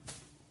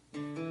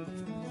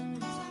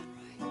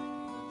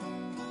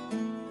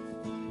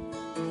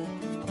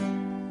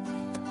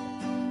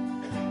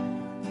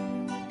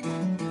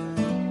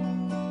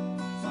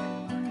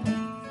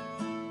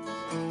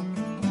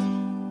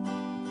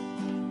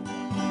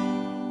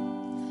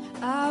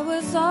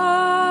was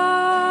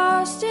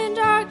lost in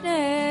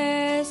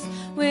darkness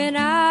when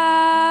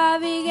I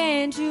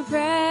began to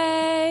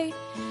pray,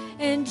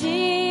 and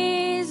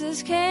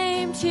Jesus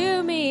came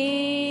to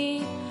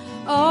me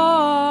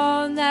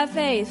on that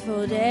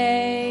faithful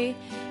day.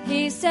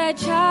 He said,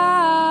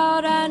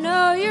 "Child, I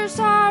know you're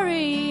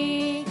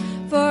sorry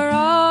for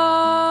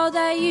all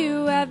that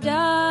you have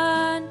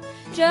done.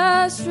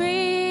 Just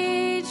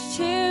reach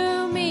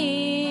to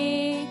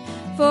me,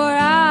 for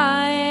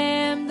I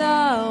am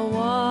the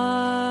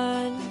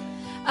one.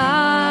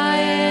 I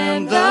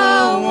am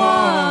the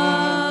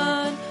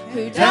one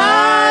who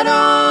died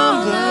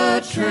on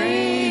the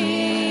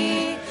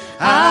tree.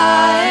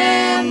 I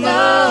am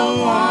the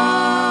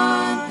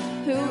one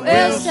who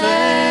will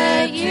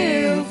set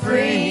you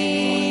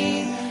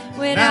free.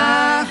 When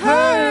I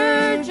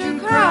heard you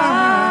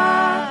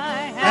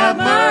cry, have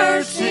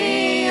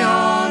mercy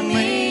on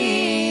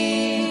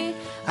me.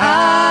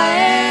 I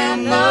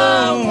am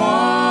the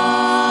one.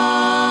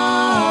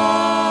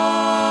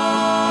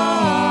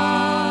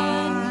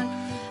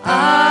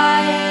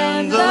 I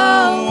am the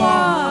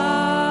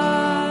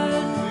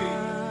one.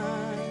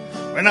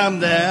 When I'm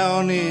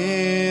down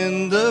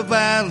in the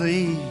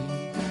valley,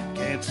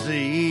 can't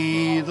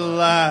see the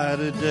light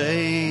of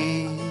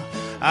day,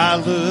 I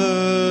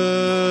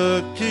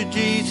look to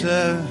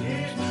Jesus,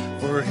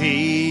 for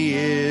He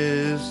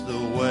is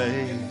the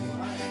way.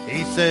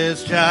 He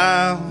says,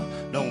 "Child,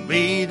 don't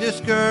be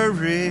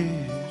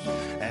discouraged,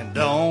 and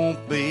don't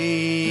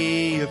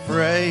be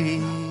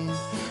afraid.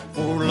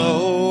 For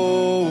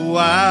lo,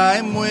 I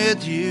am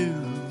with you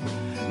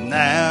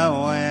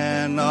now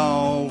and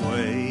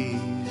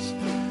always.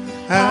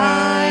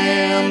 I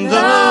am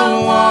the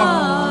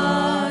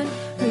one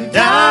who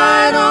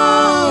died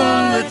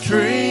on the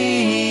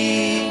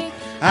tree.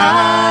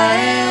 I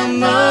am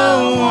the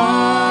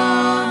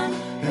one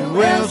who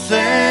will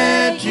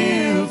set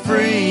you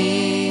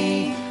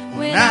free.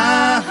 When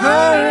I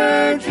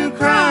heard you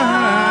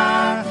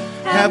cry,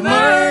 have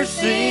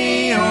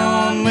mercy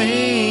on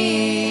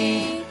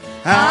me.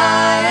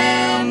 I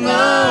am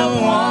the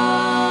one.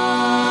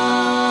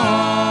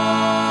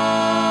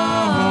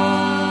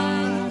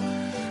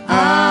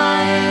 I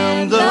am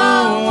the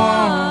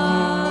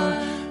one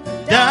who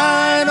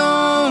died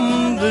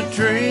on the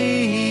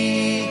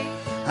tree.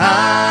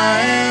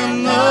 I am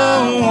the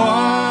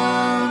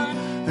one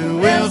who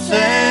will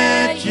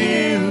set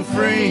you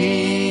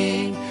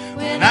free.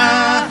 When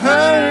I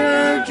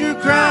heard you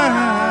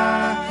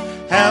cry,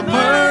 have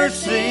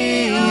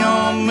mercy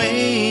on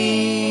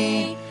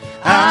me.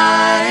 I